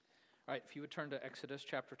All right, if you would turn to Exodus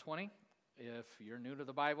chapter 20. If you're new to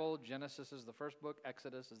the Bible, Genesis is the first book,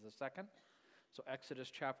 Exodus is the second. So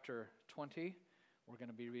Exodus chapter 20, we're going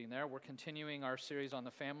to be reading there. We're continuing our series on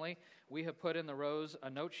the family. We have put in the rows a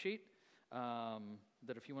note sheet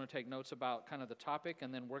that if you want to take notes about kind of the topic,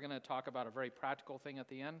 and then we're going to talk about a very practical thing at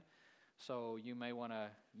the end. So you may want to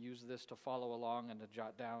use this to follow along and to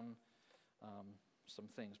jot down some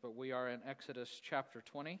things. But we are in Exodus chapter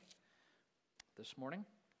 20 this morning.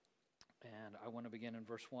 And I want to begin in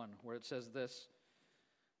verse 1, where it says this,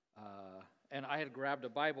 and I had grabbed a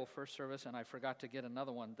Bible first service, and I forgot to get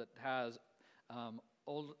another one that has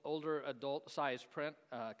older adult-sized print,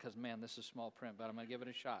 because, man, this is small print, but I'm going to give it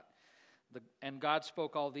a shot. And God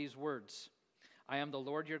spoke all these words, I am the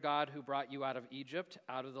Lord your God who brought you out of Egypt,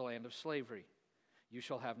 out of the land of slavery. You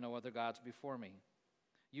shall have no other gods before me.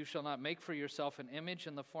 You shall not make for yourself an image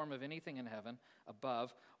in the form of anything in heaven,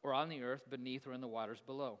 above, or on the earth, beneath, or in the waters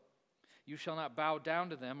below. You shall not bow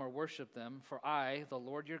down to them or worship them, for I, the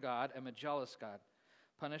Lord your God, am a jealous God,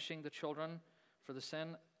 punishing the children for the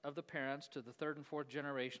sin of the parents to the third and fourth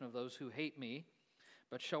generation of those who hate me,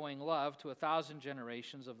 but showing love to 1,000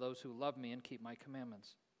 generations of those who love me and keep my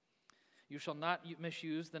commandments. You shall not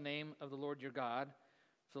misuse the name of the Lord your God,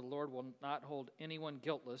 for the Lord will not hold anyone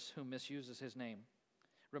guiltless who misuses his name.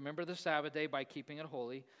 Remember the Sabbath day by keeping it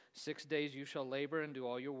holy. 6 days you shall labor and do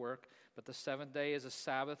all your work, but the seventh day is a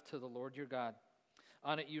Sabbath to the Lord your God.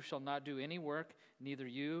 On it you shall not do any work, neither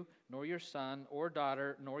you, nor your son or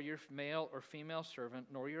daughter, nor your male or female servant,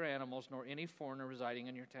 nor your animals, nor any foreigner residing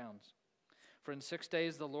in your towns. For in 6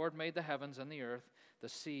 days the Lord made the heavens and the earth, the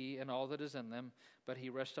sea, and all that is in them, but he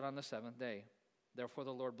rested on the seventh day. Therefore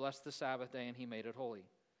the Lord blessed the Sabbath day, and he made it holy.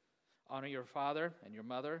 Honor your father and your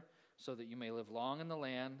mother, so that you may live long in the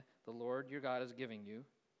land the Lord your God is giving you.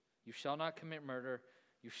 You shall not commit murder.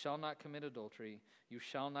 You shall not commit adultery. You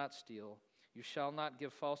shall not steal. You shall not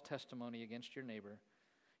give false testimony against your neighbor.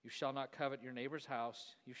 You shall not covet your neighbor's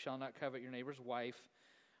house. You shall not covet your neighbor's wife,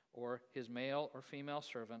 or his male or female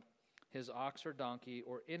servant, his ox or donkey,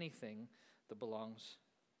 or anything that belongs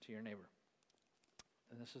to your neighbor.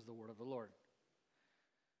 And this is the word of the Lord.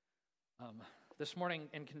 This morning,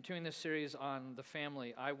 in continuing this series on the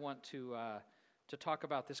family, I want to talk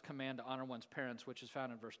about this command to honor one's parents, which is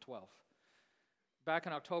found in verse 12. Back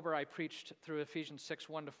in October, I preached through Ephesians 6,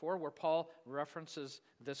 1-4, where Paul references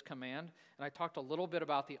this command. And I talked a little bit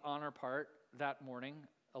about the honor part that morning,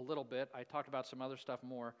 a little bit. I talked about some other stuff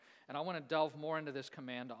more. And I want to delve more into this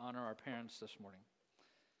command to honor our parents this morning.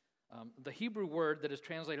 The Hebrew word that is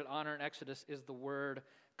translated honor in Exodus is the word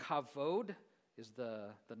kavod, is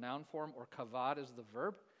the noun form, or kavod is the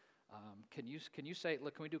verb. Can you say,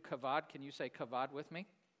 look, can we do kavod? Can you say kavod with me?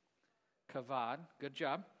 Kavod, good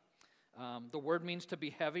job. The word means to be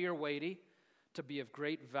heavy or weighty, to be of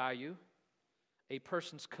great value. A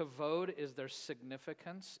person's kavod is their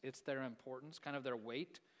significance, it's their importance, kind of their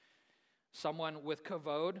weight. Someone with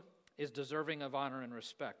kavod is deserving of honor and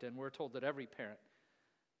respect, and we're told that every parent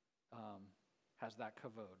has that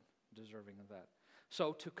kavod, deserving of that.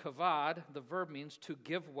 So to kavod, the verb means to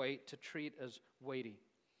give weight, to treat as weighty.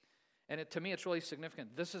 And to me, it's really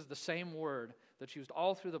significant. This is the same word that's used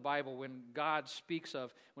all through the Bible when God speaks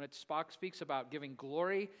about giving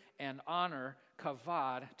glory and honor,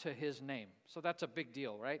 kavod, to his name. So that's a big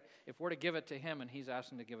deal, right? If we're to give it to him and he's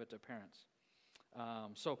asking to give it to parents.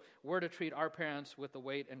 So we're to treat our parents with the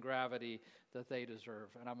weight and gravity that they deserve.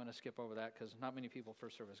 And I'm going to skip over that because not many people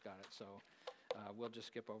first service got it. So we'll just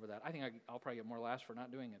skip over that. I think I'll probably get more laughs for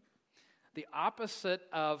not doing it. The opposite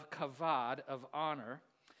of kavod, of honor,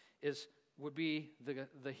 would be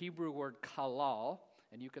the Hebrew word kalal,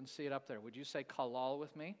 and you can see it up there. Would you say kalal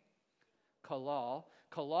with me? Kalal.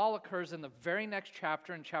 Kalal occurs in the very next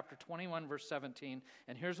chapter, in chapter 21, verse 17,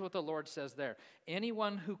 and here's what the Lord says there.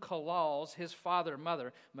 Anyone who kalals his father or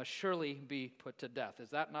mother must surely be put to death.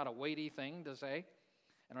 Is that not a weighty thing to say?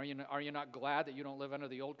 And are you not glad that you don't live under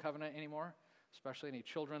the old covenant anymore? Especially any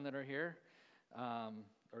children that are here,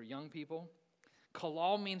 or young people.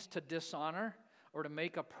 Kalal means to dishonor, or to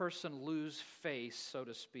make a person lose face, so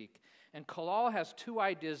to speak. And kalal has two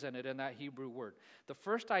ideas in it in that Hebrew word. The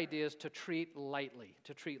first idea is to treat lightly,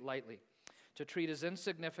 to treat as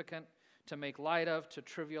insignificant, to make light of, to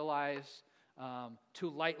trivialize, to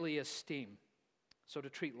lightly esteem. So to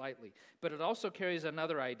treat lightly. But it also carries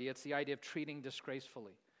another idea. It's the idea of treating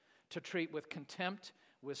disgracefully, to treat with contempt,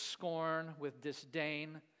 with scorn, with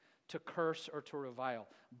disdain, to curse or to revile.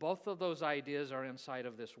 Both of those ideas are inside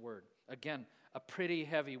of this word. Again, a pretty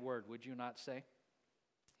heavy word, would you not say?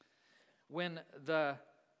 When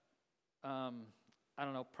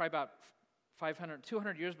probably about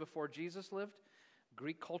 200 years before Jesus lived,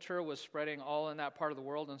 Greek culture was spreading all in that part of the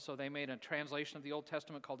world, and so they made a translation of the Old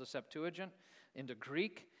Testament called the Septuagint into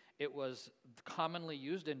Greek. It was commonly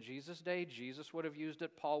used in Jesus' day. Jesus would have used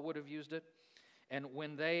it. Paul would have used it. And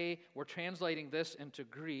when they were translating this into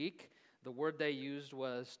Greek, the word they used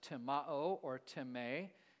was timao or time.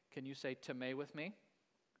 Can you say time with me?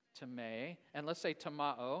 Time. And let's say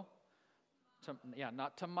tamao.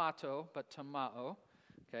 Not tomato, but tamao.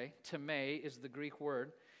 Okay, time is the Greek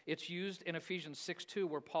word. It's used in Ephesians 6:2,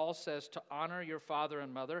 where Paul says to honor your father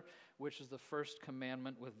and mother, which is the first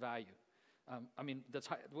commandment with value. That's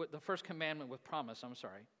the first commandment with promise,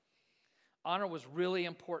 Honor was really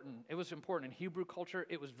important. It was important in Hebrew culture.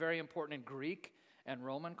 It was very important in Greek and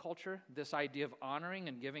Roman culture. This idea of honoring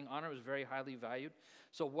and giving honor was very highly valued.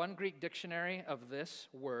 So one Greek dictionary of this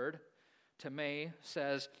word, time,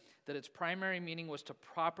 says that its primary meaning was to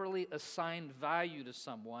properly assign value to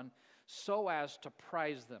someone so as to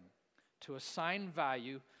prize them. To assign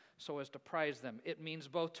value so as to prize them. It means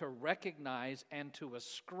both to recognize and to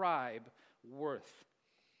ascribe worth.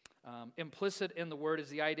 Implicit in the word is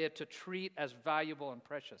the idea to treat as valuable and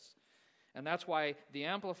precious. And that's why the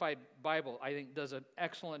Amplified Bible, I think, does an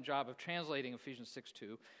excellent job of translating Ephesians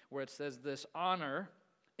 6:2, where it says this: honor,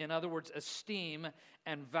 in other words, esteem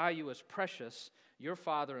and value as precious, your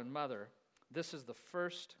father and mother. This is the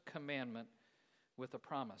first commandment with a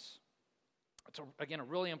promise. It's, again, a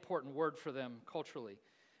really important word for them culturally,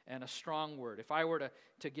 and a strong word. If I were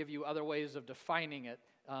to give you other ways of defining it,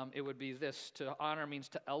 it would be this. To honor means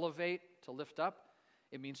to elevate, to lift up.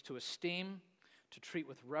 It means to esteem, to treat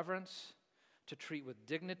with reverence, to treat with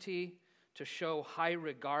dignity, to show high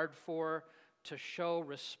regard for, to show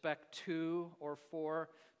respect to or for,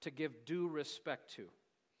 to give due respect to.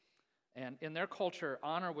 And in their culture,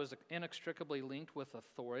 honor was inextricably linked with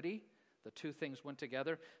authority. The two things went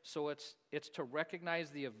together. So it's to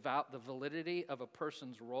recognize the validity of a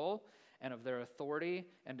person's role and of their authority,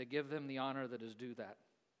 and to give them the honor that is due that.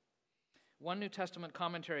 One New Testament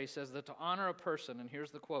commentary says that to honor a person, and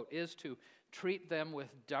here's the quote, is to treat them with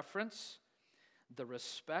deference, the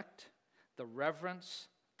respect, the reverence,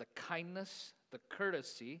 the kindness, the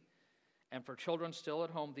courtesy, and for children still at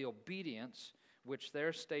home, the obedience which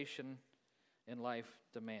their station in life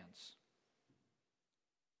demands.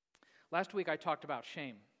 Last week I talked about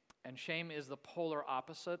shame, and shame is the polar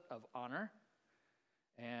opposite of honor.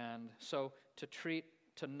 And so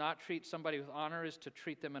to not treat somebody with honor is to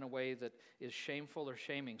treat them in a way that is shameful or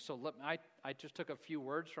shaming. So I just took a few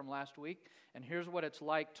words from last week, and here's what it's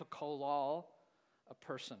like to kolal a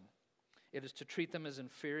person. It is to treat them as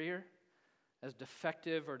inferior, as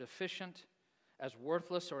defective or deficient, as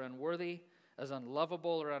worthless or unworthy, as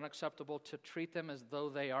unlovable or unacceptable, to treat them as though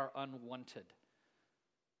they are unwanted.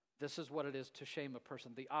 This is what it is to shame a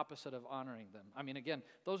person, the opposite of honoring them. Again,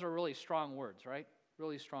 those are really strong words, right?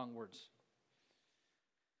 Really strong words.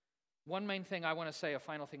 One main thing I want to say, a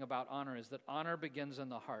final thing about honor, is that honor begins in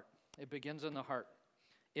the heart. It begins in the heart.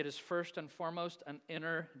 It is first and foremost an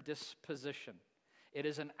inner disposition. It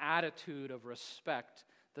is an attitude of respect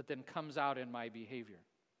that then comes out in my behavior.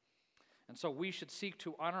 And so we should seek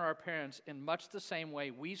to honor our parents in much the same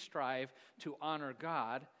way we strive to honor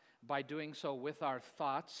God, by doing so with our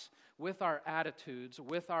thoughts, with our attitudes,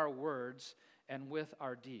 with our words, and with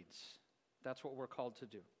our deeds. That's what we're called to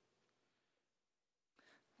do.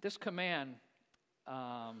 This command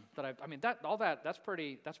that's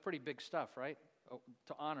pretty big stuff, right?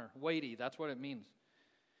 To honor, weighty, that's what it means.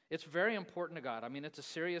 It's very important to God. It's a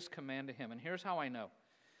serious command to Him. And here's how I know.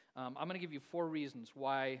 I'm going to give you 4 reasons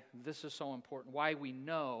why this is so important, why we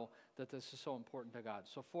know that this is so important to God.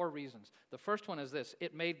 So 4 reasons. The first one is this: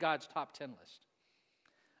 it made God's top 10 list.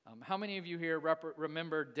 How many of you here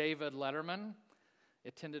remember David Letterman?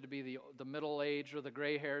 It tended to be the middle age or the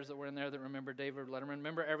gray hairs that were in there that remember David Letterman.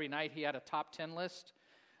 Remember every night he had a top 10 list?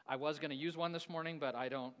 I was going to use one this morning, but I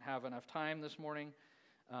don't have enough time this morning.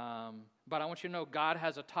 But I want you to know God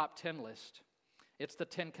has a top 10 list. It's the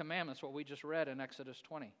 10 Commandments, what we just read in Exodus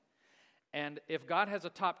 20. And if God has a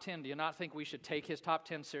top 10, do you not think we should take His top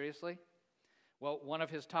 10 seriously? Well, one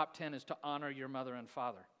of His top 10 is to honor your mother and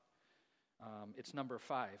father. It's number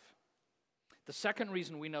 5. The second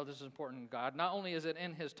reason we know this is important to God, not only is it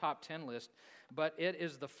in His top 10 list, but it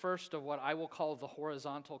is the first of what I will call the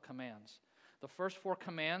horizontal commands. The first 4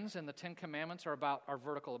 commands in the 10 Commandments are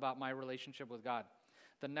vertical, about my relationship with God.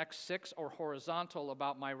 The next 6 are horizontal,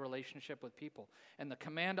 about my relationship with people. And the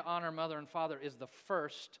command to honor mother and father is the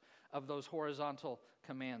first of those horizontal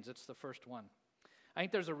commands. It's the first one. I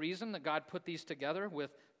think there's a reason that God put these together,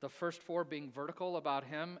 with the first 4 being vertical about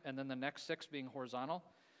Him and then the next 6 being horizontal.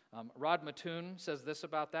 Rod Mattoon says this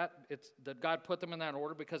about that. It's that God put them in that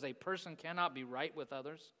order because a person cannot be right with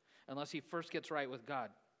others unless he first gets right with God.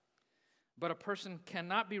 But a person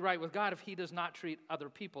cannot be right with God if he does not treat other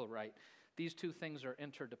people right. These two things are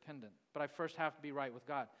interdependent. But I first have to be right with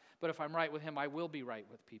God. But if I'm right with him, I will be right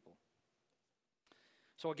with people.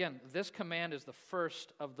 So again, this command is the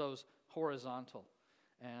first of those horizontal.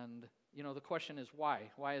 And, the question is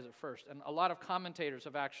why? Why is it first? And a lot of commentators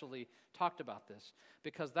have actually talked about this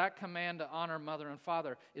because that command to honor mother and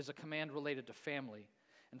father is a command related to family.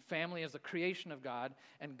 And family is the creation of God,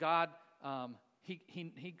 and God,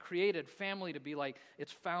 He created family to be like,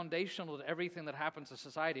 it's foundational to everything that happens in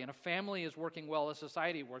society. And if family is working well, a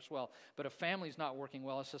society works well. But if family's not working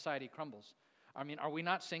well, a society crumbles. I mean, are we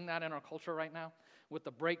not seeing that in our culture right now? With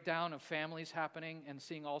the breakdown of families happening and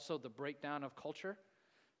seeing also the breakdown of culture?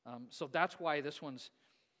 So that's why this one's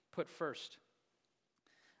put first.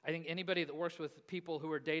 I think anybody that works with people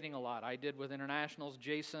who are dating a lot, I did with internationals,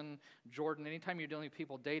 Jason, Jordan, anytime you're dealing with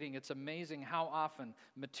people dating, it's amazing how often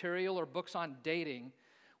material or books on dating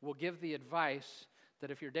will give the advice that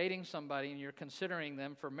if you're dating somebody and you're considering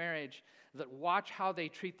them for marriage, that watch how they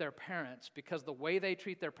treat their parents, because the way they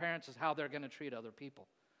treat their parents is how they're going to treat other people.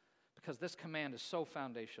 Because this command is so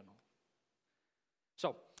foundational.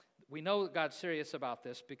 So, we know that God's serious about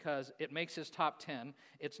this because it makes his top 10.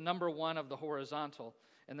 It's number 1 of the horizontal.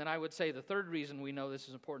 And then I would say the third reason we know this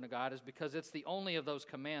is important to God is because it's the only of those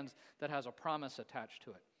commands that has a promise attached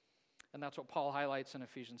to it. And that's what Paul highlights in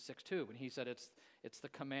Ephesians 6:2 when he said it's the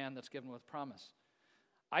command that's given with promise.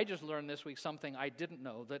 I just learned this week something I didn't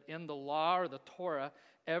know, that in the law or the Torah,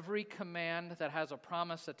 every command that has a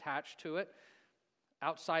promise attached to it,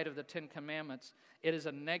 outside of the 10 Commandments, it is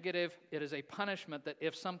a negative, it is a punishment that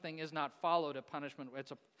if something is not followed, a punishment, it's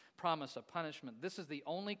a promise of punishment. This is the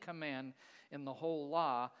only command in the whole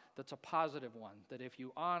law that's a positive one, that if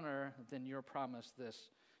you honor, then you're promised this.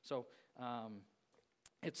 So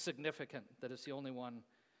it's significant that it's the only one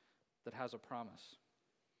that has a promise.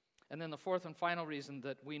 And then the fourth and final reason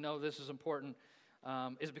that we know this is important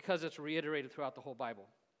is because it's reiterated throughout the whole Bible.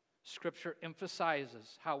 Scripture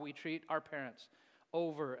emphasizes how we treat our parents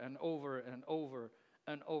over and over and over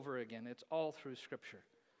and over again. It's all through Scripture.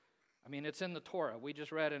 I mean, it's in the Torah. We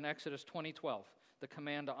just read in Exodus 20:12, the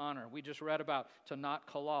command to honor. We just read about to not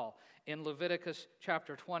kalal. In Leviticus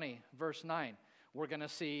chapter 20, verse 9, we're going to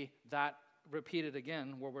see that repeated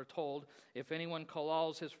again, where we're told, if anyone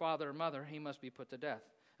kalals his father or mother, he must be put to death.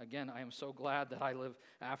 Again, I am so glad that I live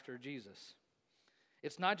after Jesus.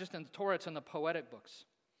 It's not just in the Torah, it's in the poetic books.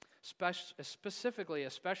 Specifically,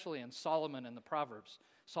 especially in Solomon and the Proverbs.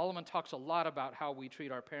 Solomon talks a lot about how we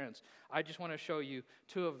treat our parents. I just want to show you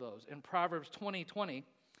 2 of those. In Proverbs 20:20,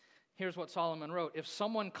 here's what Solomon wrote. If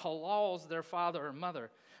someone kalals their father or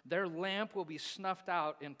mother, their lamp will be snuffed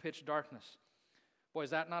out in pitch darkness. Boy,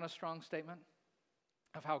 is that not a strong statement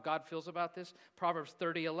of how God feels about this? Proverbs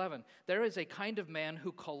 30:11. There is a kind of man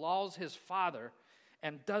who kalals his father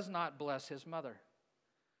and does not bless his mother.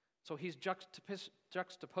 So he's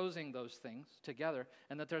juxtaposing those things together,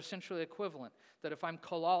 and that they're essentially equivalent. That if I'm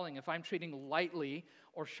kalaling, if I'm treating lightly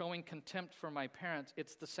or showing contempt for my parents,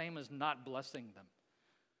 it's the same as not blessing them.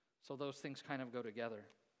 So those things kind of go together.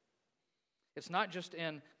 It's not just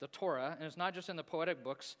in the Torah, and it's not just in the poetic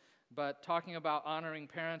books, but talking about honoring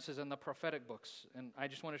parents is in the prophetic books. And I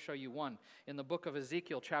just want to show you one. In the book of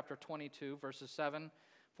Ezekiel, chapter 22, verses 7,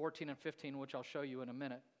 14, and 15, which I'll show you in a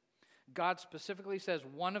minute, God specifically says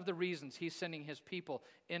one of the reasons he's sending his people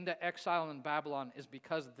into exile in Babylon is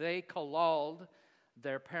because they kalaled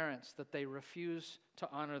their parents, that they refuse to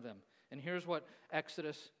honor them. And here's what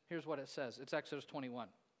it says. It's Exodus 21.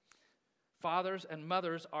 Fathers and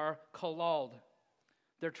mothers are kalaled.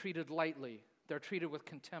 They're treated lightly. They're treated with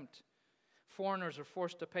contempt. Foreigners are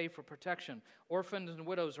forced to pay for protection. Orphans and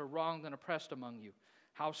widows are wronged and oppressed among you.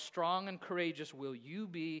 How strong and courageous will you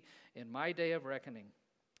be in my day of reckoning?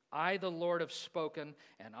 I, the Lord, have spoken,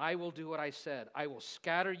 and I will do what I said. I will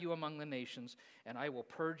scatter you among the nations, and I will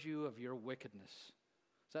purge you of your wickedness.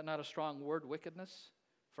 Is that not a strong word, wickedness,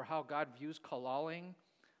 for how God views kalaling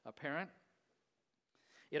a parent?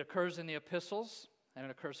 It occurs in the epistles, and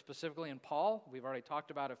it occurs specifically in Paul. We've already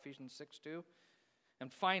talked about Ephesians 6:2.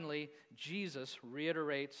 And finally, Jesus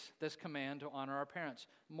reiterates this command to honor our parents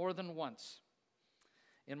more than once.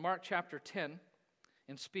 In Mark chapter 10,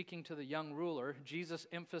 in speaking to the young ruler, Jesus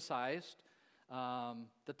emphasized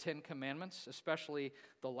the 10 Commandments, especially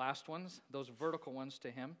the last ones, those vertical ones to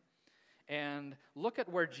him. And look at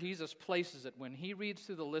where Jesus places it. When he reads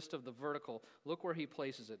through the list of the vertical, look where he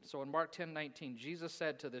places it. So in Mark 10:19, Jesus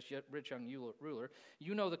said to this rich young ruler,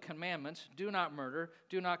 "You know the commandments: do not murder,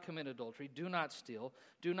 do not commit adultery, do not steal,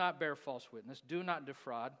 do not bear false witness, do not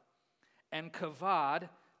defraud." And kavod,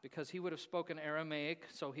 because he would have spoken Aramaic,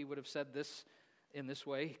 so he would have said this in this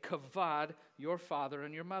way, kavod your father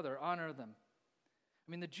and your mother, honor them.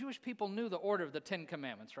 I mean, the Jewish people knew the order of the 10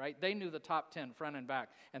 Commandments, right? They knew the top 10, front and back.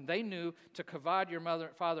 And they knew to kavod your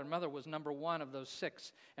father and mother was number 1 of those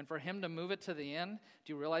 6. And for him to move it to the end,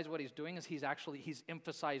 do you realize what he's doing is he's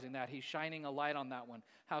emphasizing that. He's shining a light on that one,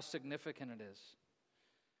 how significant it is.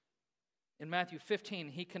 In Matthew 15,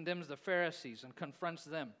 he condemns the Pharisees and confronts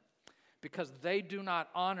them because they do not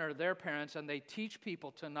honor their parents and they teach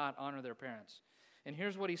people to not honor their parents. And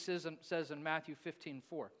here's what he says in Matthew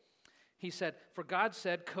 15:4. He said, "For God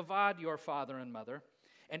said, kavod your father and mother,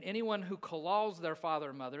 and anyone who calls their father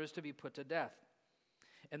and mother is to be put to death."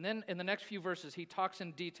 And then in the next few verses, he talks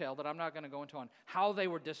in detail that I'm not going to go into on how they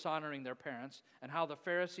were dishonoring their parents and how the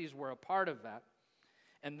Pharisees were a part of that.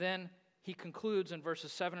 And then he concludes in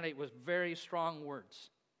verses 7 and 8 with very strong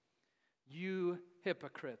words. "You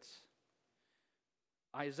hypocrites.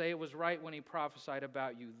 Isaiah was right when he prophesied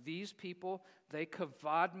about you. These people, they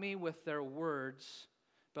kavod me with their words,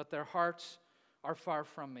 but their hearts are far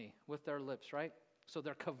from me," with their lips, right? So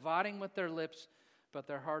they're kavoding with their lips, but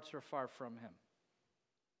their hearts are far from him.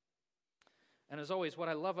 And as always, what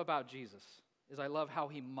I love about Jesus is I love how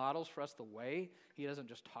he models for us the way. He doesn't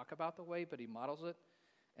just talk about the way, but he models it.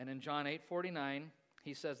 And in John 8:49,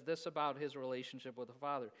 he says this about his relationship with the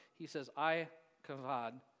Father. He says, "I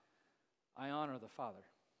kavod, I honor the Father."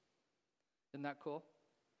 Isn't that cool?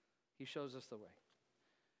 He shows us the way.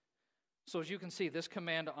 So as you can see, this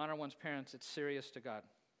command to honor one's parents, it's serious to God.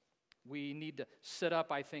 We need to sit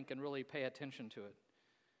up, I think, and really pay attention to it.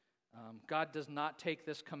 God does not take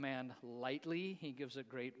this command lightly. He gives it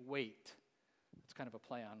great weight. It's kind of a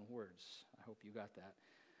play on words. I hope you got that.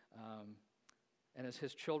 And as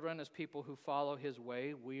his children, as people who follow his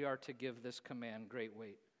way, we are to give this command great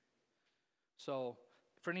weight. So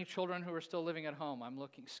for any children who are still living at home, I'm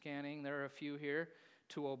scanning, there are a few here.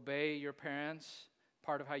 To obey your parents,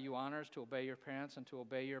 part of how you honor is to obey your parents, and to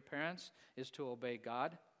obey your parents is to obey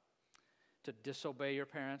God. To disobey your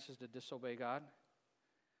parents is to disobey God.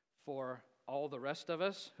 For all the rest of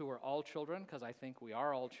us who are all children, because I think we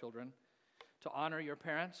are all children, to honor your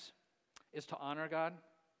parents is to honor God,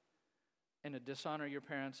 and to dishonor your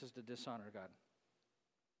parents is to dishonor God.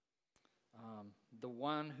 The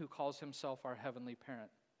one who calls himself our heavenly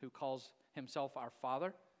parent, who calls himself our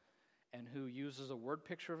Father, and who uses a word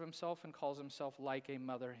picture of himself and calls himself like a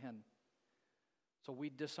mother hen. So we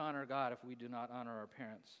dishonor God if we do not honor our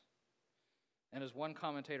parents. And as one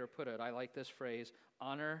commentator put it, I like this phrase,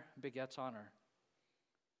 honor begets honor.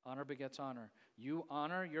 Honor begets honor. You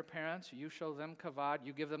honor your parents, you show them kavod,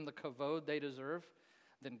 you give them the kavod they deserve,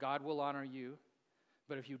 then God will honor you.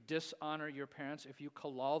 But if you dishonor your parents, if you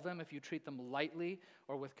kalal them, if you treat them lightly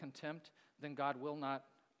or with contempt, then God will not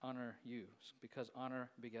honor you, because honor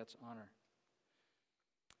begets honor.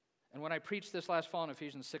 And when I preached this last fall in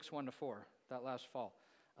Ephesians 6:1-4, that last fall,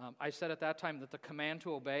 I said at that time that the command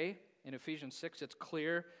to obey in Ephesians 6, it's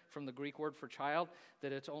clear from the Greek word for child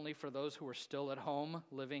that it's only for those who are still at home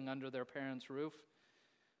living under their parents' roof.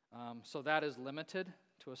 So that is limited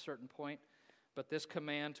to a certain point. But this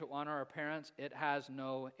command to honor our parents, it has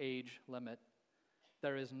no age limit.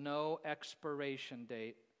 There is no expiration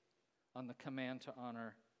date on the command to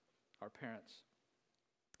honor our parents.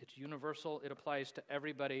 It's universal. It applies to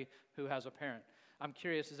everybody who has a parent. I'm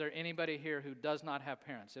curious, is there anybody here who does not have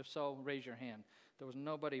parents? If so, raise your hand. There was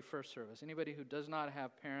nobody first service. Anybody who does not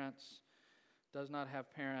have parents, you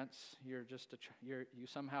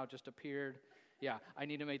somehow just appeared. Yeah, I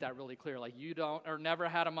need to make that really clear. Like you don't or never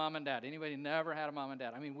had a mom and dad. Anybody never had a mom and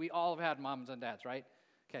dad? I mean, we all have had moms and dads, right?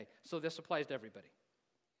 Okay, so this applies to everybody.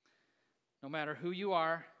 No matter who you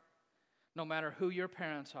are, no matter who your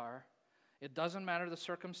parents are, it doesn't matter the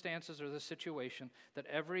circumstances or the situation, that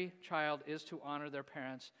every child is to honor their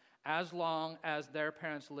parents as long as their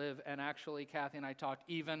parents live. And actually, Kathy and I talked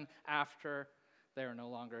even after they are no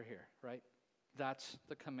longer here, right? That's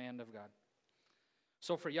the command of God.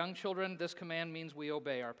 So for young children, this command means we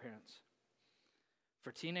obey our parents.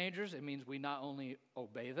 For teenagers, it means we not only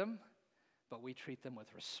obey them, but we treat them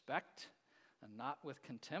with respect and not with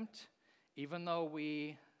contempt, even though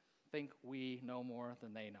we think we know more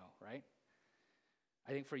than they know, right?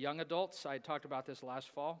 I think for young adults, I talked about this last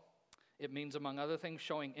fall, it means, among other things,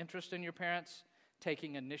 showing interest in your parents,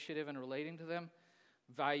 taking initiative in relating to them,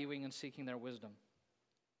 valuing and seeking their wisdom.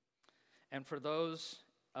 And for those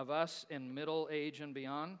of us in middle age and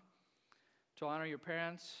beyond, to honor your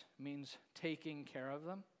parents means taking care of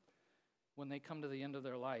them when they come to the end of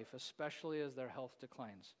their life, especially as their health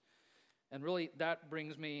declines. And really, that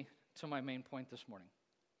brings me to my main point this morning.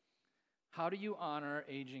 How do you honor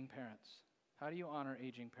aging parents? How do you honor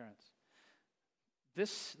aging parents?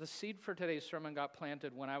 The seed for today's sermon got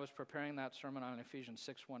planted when I was preparing that sermon on Ephesians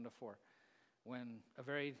 6:1-4, when a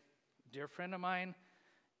very dear friend of mine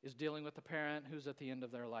is dealing with a parent who's at the end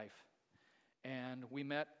of their life. And we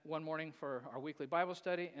met one morning for our weekly Bible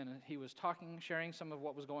study, and he was talking, sharing some of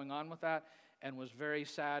what was going on with that, and was very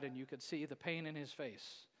sad, and you could see the pain in his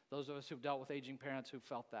face. Those of us who've dealt with aging parents who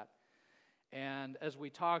felt that. And as we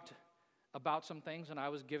talked about some things, and I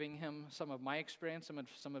was giving him some of my experience,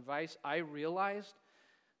 some advice, I realized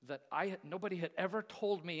that nobody had ever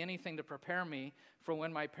told me anything to prepare me for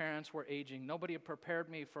when my parents were aging. Nobody had prepared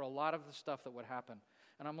me for a lot of the stuff that would happen.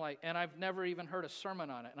 And I'm like, and I've never even heard a sermon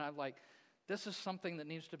on it. And I'm like, this is something that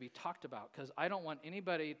needs to be talked about, because I don't want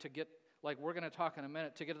anybody to get, like we're going to talk in a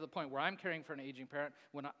minute, to get to the point where I'm caring for an aging parent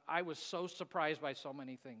when I was so surprised by so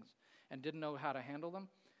many things and didn't know how to handle them.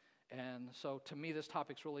 And so to me, this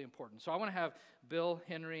topic's really important. So I want to have Bill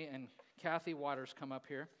Henry and Kathy Waters come up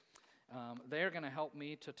here. They're going to help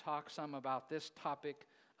me to talk some about this topic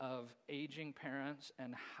of aging parents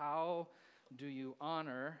and how do you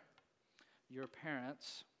honor your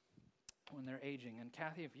parents when they're aging. And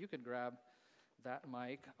Kathy, if you could grab that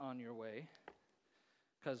mic on your way,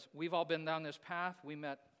 because we've all been down this path. We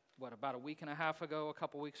met, about a week and a half ago, a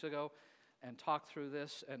couple weeks ago, and talked through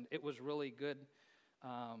this, and it was really good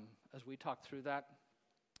as we talked through that,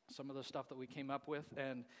 some of the stuff that we came up with,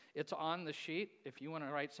 and it's on the sheet if you want to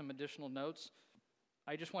write some additional notes.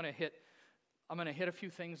 I'm going to hit a few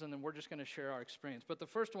things, and then we're just going to share our experience. But the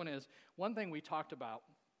first one is, one thing we talked about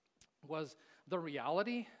was the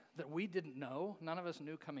reality that we didn't know, none of us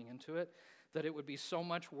knew coming into it, that it would be so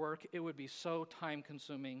much work, it would be so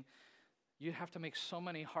time-consuming. You'd have to make so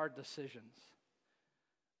many hard decisions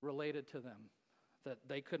related to them that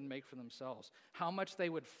they couldn't make for themselves. How much they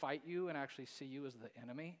would fight you and actually see you as the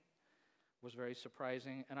enemy was very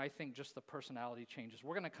surprising, and I think just the personality changes.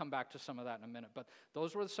 We're going to come back to some of that in a minute, but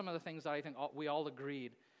those were some of the things that I think we all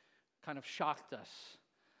agreed kind of shocked us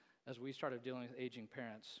as we started dealing with aging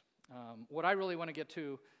parents. What I really want to get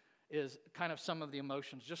to is kind of some of the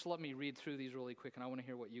emotions. Just let me read through these really quick, and I want to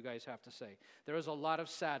hear what you guys have to say. There is a lot of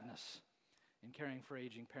sadness in caring for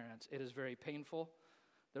aging parents. It is very painful.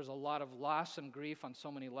 There's a lot of loss and grief on so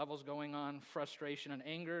many levels going on. Frustration and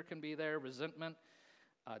anger can be there, resentment,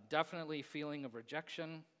 definitely feeling of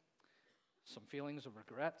rejection, some feelings of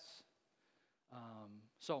regrets.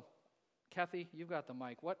 So, Kathy, you've got the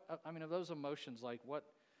mic. Of those emotions,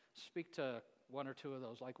 speak to one or two of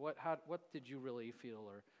those. What did you really feel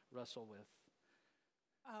or wrestle with?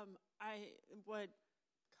 What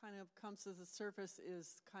kind of comes to the surface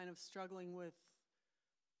is kind of struggling with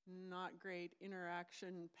not great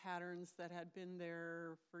interaction patterns that had been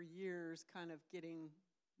there for years, kind of getting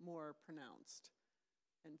more pronounced,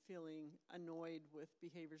 and feeling annoyed with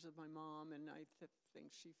behaviors of my mom, and I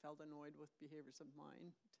think she felt annoyed with behaviors of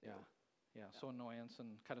mine too. Yeah. So annoyance and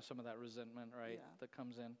kind of some of that resentment, right, that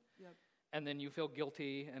comes in. Yep. And then you feel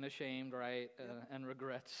guilty and ashamed, right, and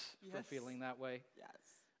regrets for feeling that way.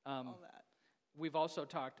 Yes, all that. We've also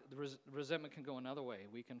talked, resentment can go another way.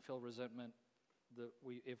 We can feel resentment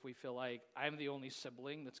if we feel like I'm the only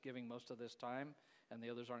sibling that's giving most of this time and the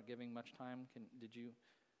others aren't giving much time. Did you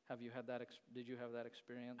have that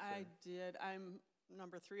experience? I did. I'm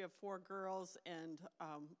number 3 of 4 girls, and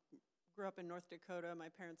grew up in North Dakota. My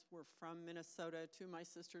parents were from Minnesota. 2 of my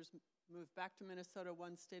sisters moved back to Minnesota.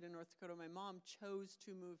 1 stayed in North Dakota. My mom chose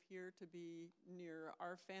to move here to be near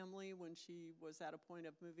our family when she was at a point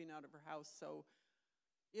of moving out of her house. So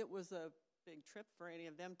it was a big trip for any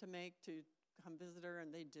of them to make to come visit her,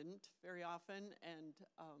 and they didn't very often. And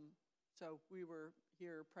so we were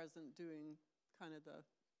here present doing kind of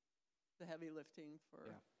the heavy lifting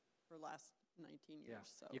for last 19 years. Yeah.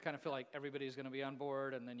 So you kind of feel like everybody's going to be on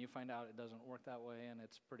board, and then you find out it doesn't work that way, and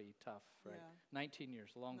it's pretty tough, right? Yeah. 19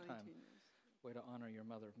 years, a long 19 time. years. Way to honor your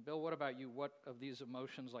mother. Bill, what about you? What of these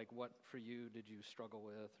emotions, what for you did you struggle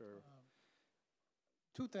with? Or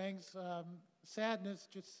 2 things. Sadness,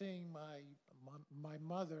 just seeing my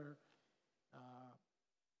mother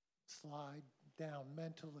slide down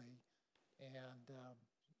mentally, and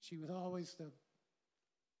she was always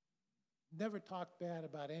never talked bad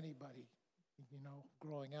about anybody,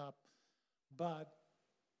 growing up, but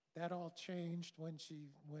that all changed when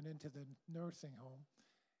she went into the nursing home.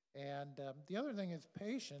 And the other thing is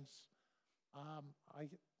patience. I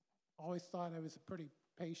always thought I was a pretty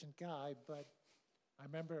patient guy, but I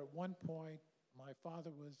remember at one point, my father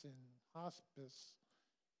was in hospice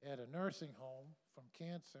at a nursing home from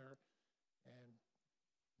cancer and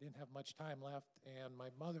didn't have much time left, and my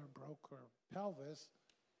mother broke her pelvis,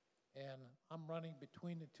 and I'm running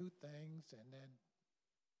between the two things, and then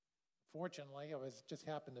fortunately, I just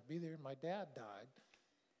happened to be there, and my dad died.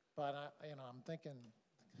 But I'm thinking,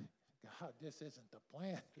 God, this isn't the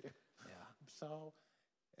plan here. Yeah. So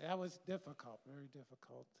that was difficult, very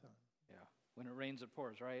difficult. Yeah. When it rains, it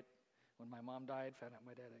pours, right? When my mom died, found out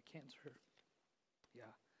my dad had cancer. Yeah.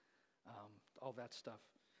 All that stuff.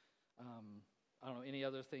 I don't know, any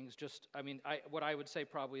other things? What I would say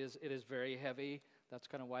probably is it is very heavy. That's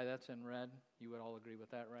kind of why that's in red. You would all agree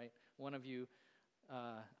with that, right? One of you,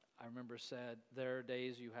 I remember, said there are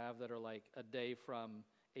days you have that are like a day from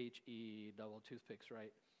HE double toothpicks,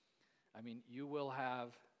 right? I mean, you will have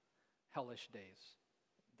hellish days.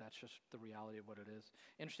 That's just the reality of what it is.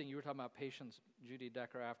 Interesting, you were talking about patience. Judy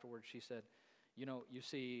Decker afterwards, she said, you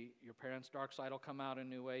see your parents' dark side will come out in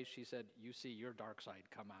new ways. She said, you see your dark side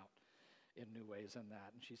come out in new ways in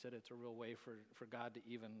that. And she said it's a real way for God to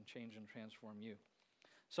even change and transform you.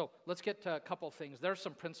 So let's get to a couple of things. There's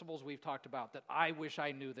some principles we've talked about that I wish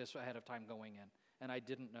I knew this ahead of time going in, and I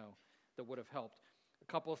didn't know, that would have helped.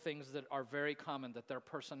 A couple of things that are very common, that their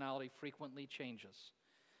personality frequently changes.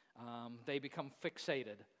 They become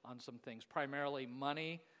fixated on some things, primarily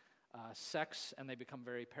money, sex, and they become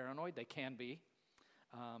very paranoid. They can be.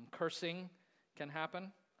 Cursing can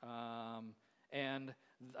happen. And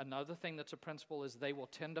another thing that's a principle is they will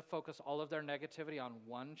tend to focus all of their negativity on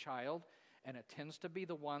one child, and it tends to be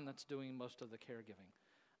the one that's doing most of the caregiving.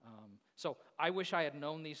 So I wish I had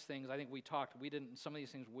known these things. I think we talked. Some of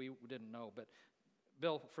these things we didn't know. But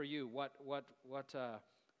Bill, for you, what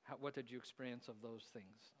did you experience of those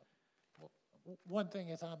things? Well, one thing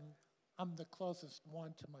is I'm the closest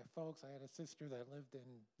one to my folks. I had a sister that lived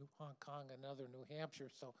in Hong Kong, another New Hampshire,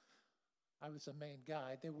 so I was the main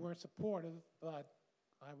guy. They were supportive, but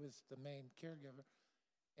I was the main caregiver.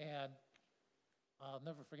 And I'll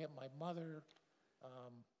never forget my mother.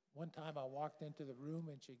 One time I walked into the room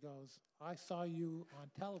and she goes, I saw you on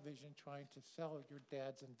television trying to sell your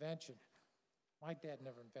dad's invention. My dad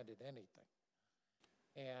never invented anything.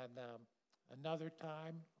 And another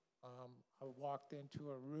time I walked into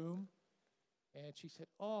a room and she said,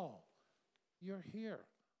 oh, you're here.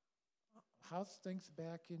 How's things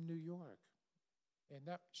back in New York?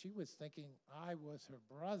 And she was thinking I was her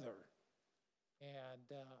brother.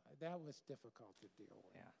 And that was difficult to deal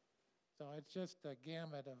with. Yeah. So it's just a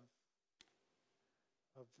gamut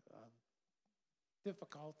of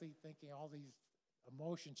difficulty, thinking all these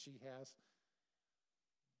emotions she has.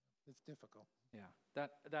 It's difficult. Yeah,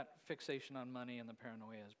 that fixation on money and the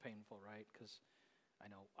paranoia is painful, right? Because I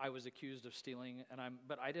know I was accused of stealing,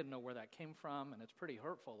 but I didn't know where that came from, and it's pretty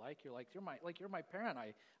hurtful. You're my parent.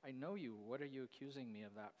 I know you. What are you accusing me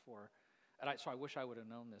of that for? And so I wish I would have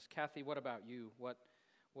known this. Kathy, what about you? What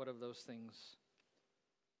of those things?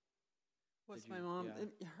 Was my mom?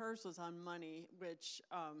 Yeah. Hers was on money, which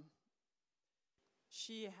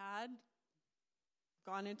she had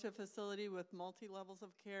gone into a facility with multi-levels of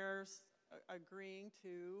care, agreeing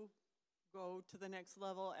to go to the next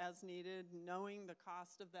level as needed, knowing the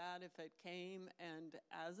cost of that if it came. And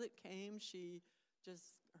as it came,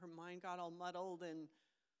 her mind got all muddled, and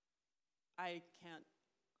I can't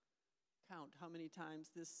count how many times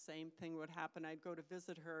this same thing would happen. I'd go to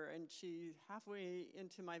visit her, and halfway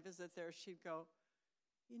into my visit there, she'd go,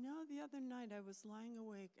 the other night I was lying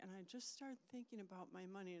awake, and I just started thinking about my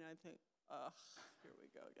money, and I'd think, ugh, here we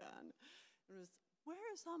go again. It was, where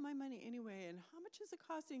is all my money anyway, and how much is it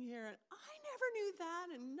costing here? And I never knew that,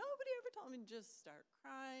 and nobody ever told me. Just start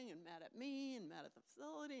crying and mad at me and mad at the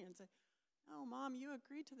facility and say, oh, Mom, you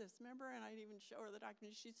agreed to this, remember? And I'd even show her the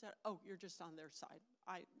document. She said, oh, you're just on their side.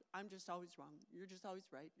 I'm just always wrong. You're just always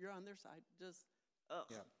right. You're on their side. Just, ugh.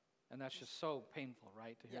 Yeah. And that's just so painful,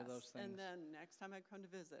 right, to hear those things. And then next time I'd come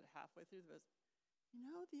to visit, halfway through the visit,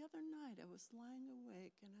 the other night I was lying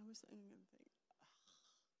awake and I was thinking,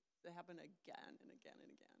 it happened again and again and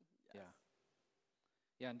again. Yes. Yeah.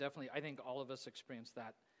 Yeah, and definitely, I think all of us experience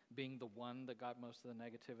that, being the one that got most of the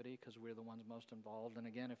negativity because we're the ones most involved. And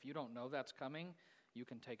again, if you don't know that's coming, you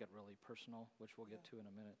can take it really personal, which we'll get to in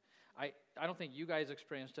a minute. I don't think you guys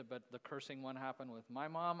experienced it, but the cursing one happened with my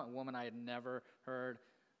mom, a woman I had never heard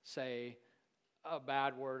say a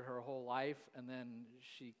bad word her whole life. And then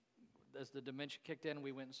as the dementia kicked in,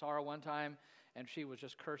 we went and saw her one time, and she was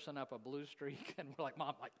just cursing up a blue streak. And we're like,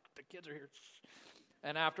 Mom, the kids are here.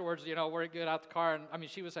 And afterwards, we're get out the car, and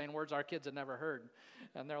she was saying words our kids had never heard.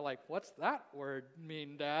 And they're like, what's that word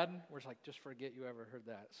mean, Dad? We're like, just forget you ever heard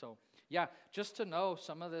that. So, yeah, just to know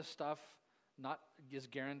some of this stuff not is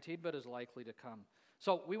guaranteed, but is likely to come.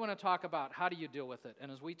 So we want to talk about how do you deal with it.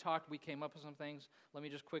 And as we talked, we came up with some things. Let me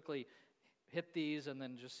just quickly hit these and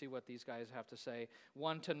then just see what these guys have to say.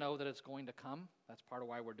 One, to know that it's going to come. That's part of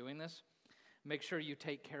why we're doing this. Make sure you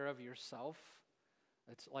take care of yourself.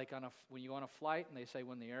 It's like when you on a flight and they say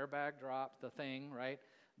when the airbag dropped, the thing, right?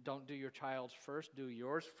 Don't do your child's first, do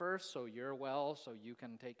yours first so you're well, so you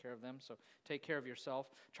can take care of them. So take care of yourself.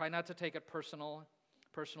 Try not to take it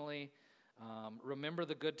personally. Remember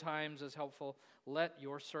the good times is helpful. Let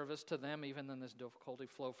your service to them, even in this difficulty,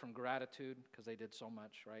 flow from gratitude because they did so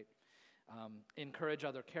much, right? Encourage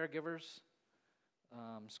other caregivers.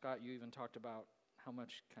 Scott, you even talked about how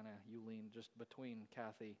much kind of you leaned just between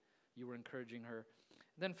Kathy. You were encouraging her.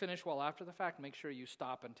 Then finish well after the fact. Make sure you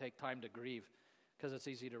stop and take time to grieve because it's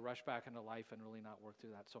easy to rush back into life and really not work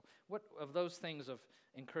through that. So what of those things of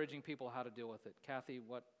encouraging people how to deal with it? Kathy,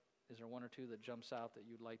 is there one or two that jumps out that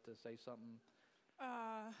you'd like to say something?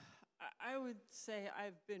 I would say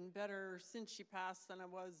I've been better since she passed than I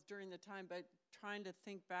was during the time, but trying to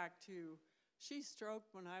think back to, she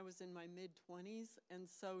stroked when I was in my mid-20s, and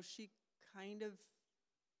so she kind of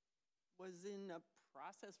was in a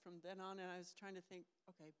process from then on, and I was trying to think,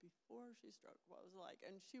 okay, before she stroked, what was it like?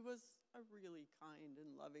 And she was a really kind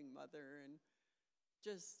and loving mother and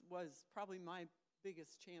just was probably my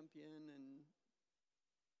biggest champion. And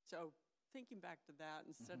so thinking back to that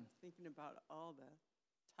instead of thinking about all the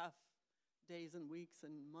tough days and weeks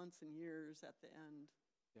and months and years at the end,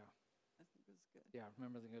 I think it was good. Yeah,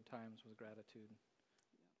 remember the good times with gratitude.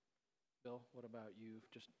 Bill, what about you?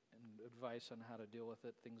 Just advice on how to deal with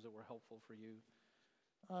it, things that were helpful for you.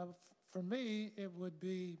 For me, it would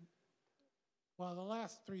be, well, the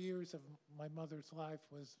last 3 years of my mother's life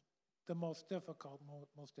was the most difficult,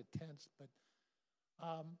 most intense, but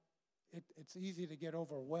it's easy to get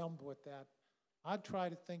overwhelmed with that. I'd try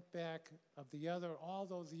to think back of all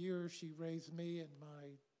those years she raised me and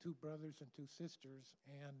my 2 brothers and 2 sisters,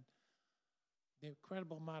 and the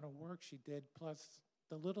incredible amount of work she did, plus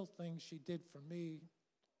the little things she did for me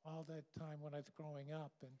all that time when I was growing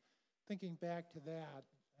up. And thinking back to that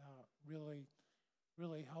really,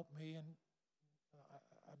 really helped me. And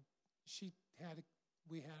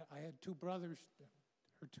I had 2 brothers.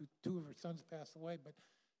 Two of her sons passed away, but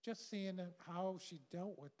just seeing how she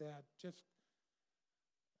dealt with that just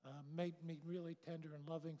made me really tender and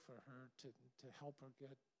loving for her to help her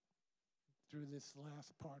get through this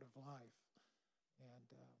last part of life.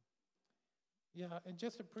 And and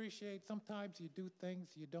just appreciate sometimes you do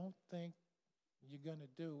things you don't think you're going to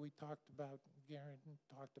do. We talked about, Garen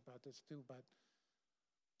talked about this too, but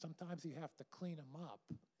sometimes you have to clean them up.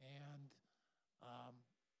 And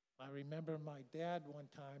I remember my dad one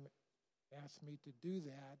time asked me to do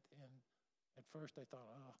that, and at first I thought,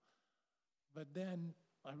 oh. But then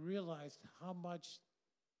I realized how much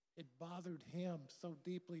it bothered him so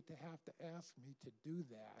deeply to have to ask me to do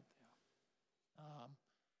that. Yeah.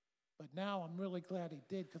 But now I'm really glad he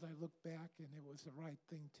did, because I look back and it was the right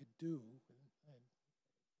thing to do, and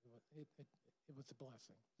it was a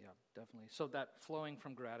blessing. Yeah, definitely. So that flowing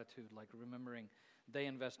from gratitude, like remembering they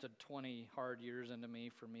invested 20 hard years into me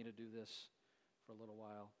for me to do this for a little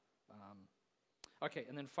while. Okay,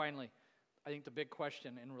 and then finally, I think the big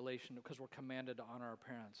question in relation, because we're commanded to honor our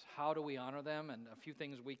parents, how do we honor them? And a few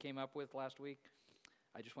things we came up with last week.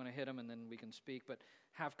 I just want to hit them and then we can speak, but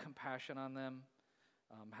have compassion on them.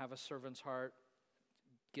 Have a servant's heart.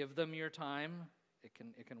 Give them your time.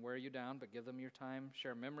 It can wear you down, but give them your time.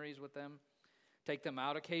 Share memories with them. Take them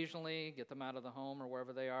out occasionally. Get them out of the home or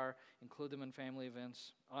wherever they are. Include them in family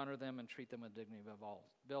events. Honor them and treat them with dignity above all.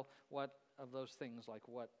 Bill, what of those things, like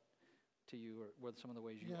what to you, or what some of the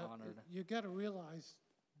ways you honored? You got to realize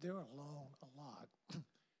they're alone a lot.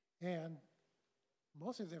 And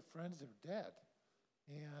most of their friends are dead.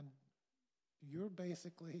 And you're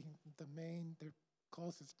basically they're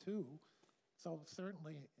closest to. So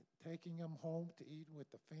certainly taking them home to eat with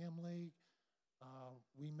the family.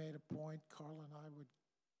 We made a point, Carla and I would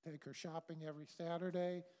take her shopping every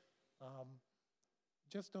Saturday.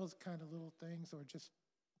 Just those kind of little things, or just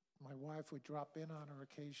my wife would drop in on her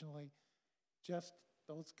occasionally. Just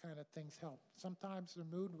those kind of things help. Sometimes their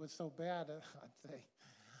mood was so bad, I'd say,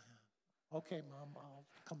 okay, Mom, I'll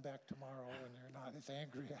come back tomorrow when they're not as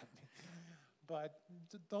angry at me. But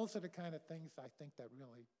those are the kind of things I think that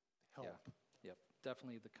really help. Yeah. Yep,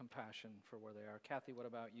 definitely the compassion for where they are. Kathy, what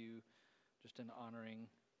about you, just in honoring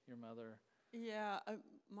your mother? Yeah,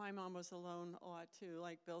 my mom was alone a lot too,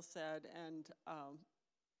 like Bill said, and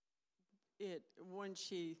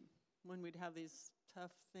when we'd have these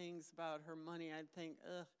tough things about her money, I'd think,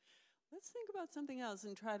 ugh. let's think about something else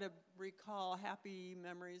and try to recall happy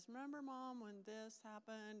memories. Remember, Mom, when this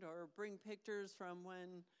happened? Or bring pictures from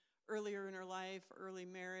when earlier in her life, early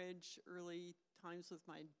marriage, early times with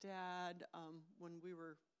my dad, when we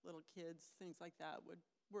were little kids, things like that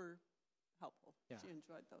were helpful. Yeah. She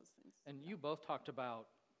enjoyed those things. And you both talked about,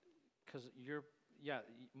 because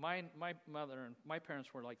my mother and my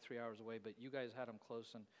parents were like 3 hours away, but you guys had them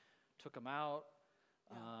close and took them out,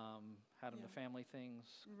 Yeah. had them Yeah. to family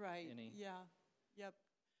things. Right, yeah, yep.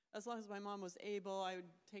 As long as my mom was able, I would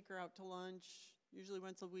take her out to lunch, usually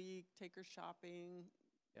once a week, take her shopping.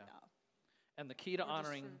 Yeah. Yeah. And the key to Or just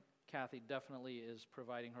honoring for- Kathy definitely is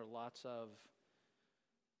providing her lots of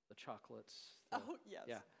the chocolates. Oh, yes.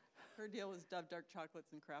 Yeah. Her deal was Dove dark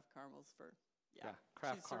chocolates and Kraft caramels for, Yeah,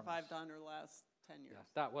 Kraft She survived caramels. on her last 10 years. Yeah,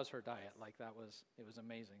 that was her diet. Like it was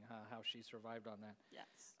amazing how she survived on that.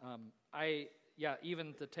 Yes.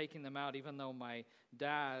 Even the taking them out, even though my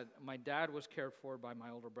dad was cared for by my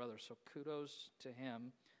older brother, so kudos to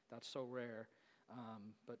him. That's so rare.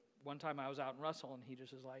 But one time I was out in Russell, and he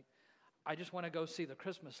just was like, I just want to go see the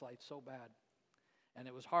Christmas lights so bad. And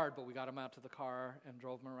it was hard, but we got him out to the car and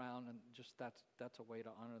drove him around, and just that's a way to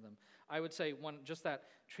honor them. I would say just that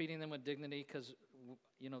treating them with dignity, because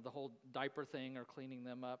the whole diaper thing or cleaning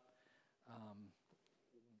them up.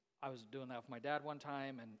 I was doing that with my dad one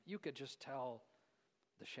time, and you could just tell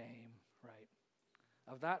the shame, right,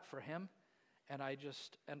 of that for him.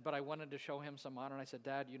 But I wanted to show him some honor, and I said,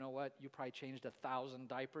 Dad, you know what? You probably changed 1,000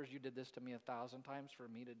 diapers. You did this to me 1,000 times for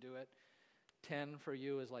me to do it. 10 for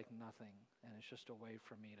you is like nothing, and it's just a way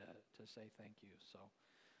for me to say thank you. So,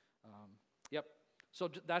 yep.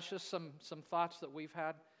 So that's just some thoughts that we've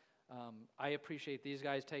had. I appreciate these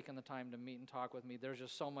guys taking the time to meet and talk with me. There's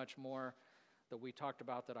just so much more that we talked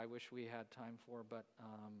about that I wish we had time for, but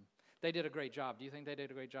they did a great job. Do you think they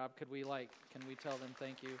did a great job? Can we tell them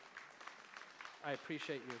thank you? I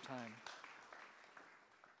appreciate your time.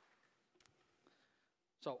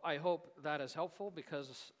 So I hope that is helpful,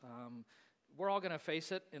 because we're all going to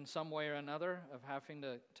face it in some way or another of having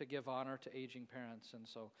to give honor to aging parents. And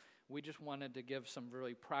so we just wanted to give some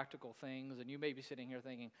really practical things. And you may be sitting here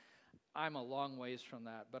thinking, I'm a long ways from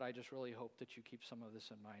that, but I just really hope that you keep some of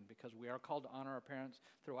this in mind, because we are called to honor our parents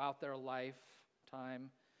throughout their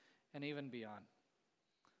lifetime and even beyond.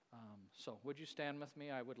 So would you stand with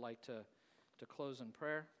me? I would like to close in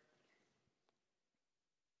prayer.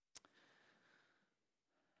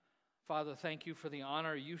 Father, thank you for the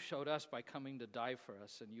honor you showed us by coming to die for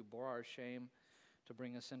us, and you bore our shame to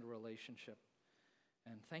bring us into relationship.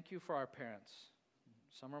 And thank you for our parents.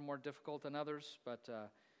 Some are more difficult than others, but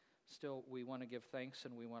still we want to give thanks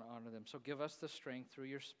and we want to honor them. So give us the strength through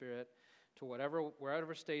your Spirit to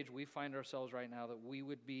wherever stage we find ourselves right now, that we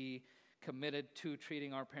would be committed to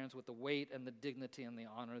treating our parents with the weight and the dignity and the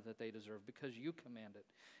honor that they deserve, because you command it.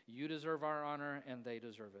 You deserve our honor and they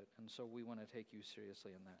deserve it. And so we want to take you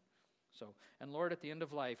seriously in that. So, and Lord, at the end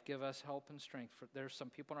of life, give us help and strength. There's some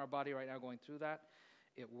people in our body right now going through that.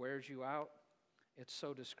 It wears you out. It's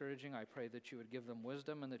so discouraging. I pray that you would give them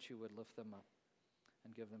wisdom and that you would lift them up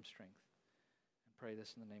and give them strength. And pray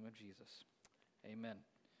this in the name of Jesus. Amen.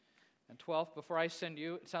 And 12th, before I send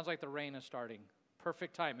you, it sounds like the rain is starting.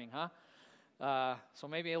 Perfect timing, huh? So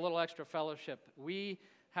maybe a little extra fellowship. We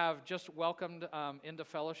have just welcomed into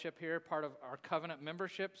fellowship here, part of our covenant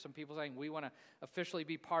membership. Some people saying we want to officially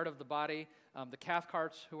be part of the body. The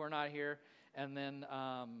Cathcarts, who are not here, and then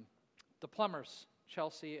the plumbers,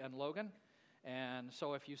 Chelsea and Logan. And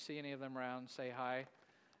so if you see any of them around, say hi.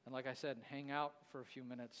 And like I said, hang out for a few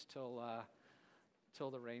minutes till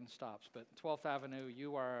the rain stops. But 12th Avenue,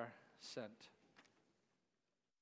 you are sent.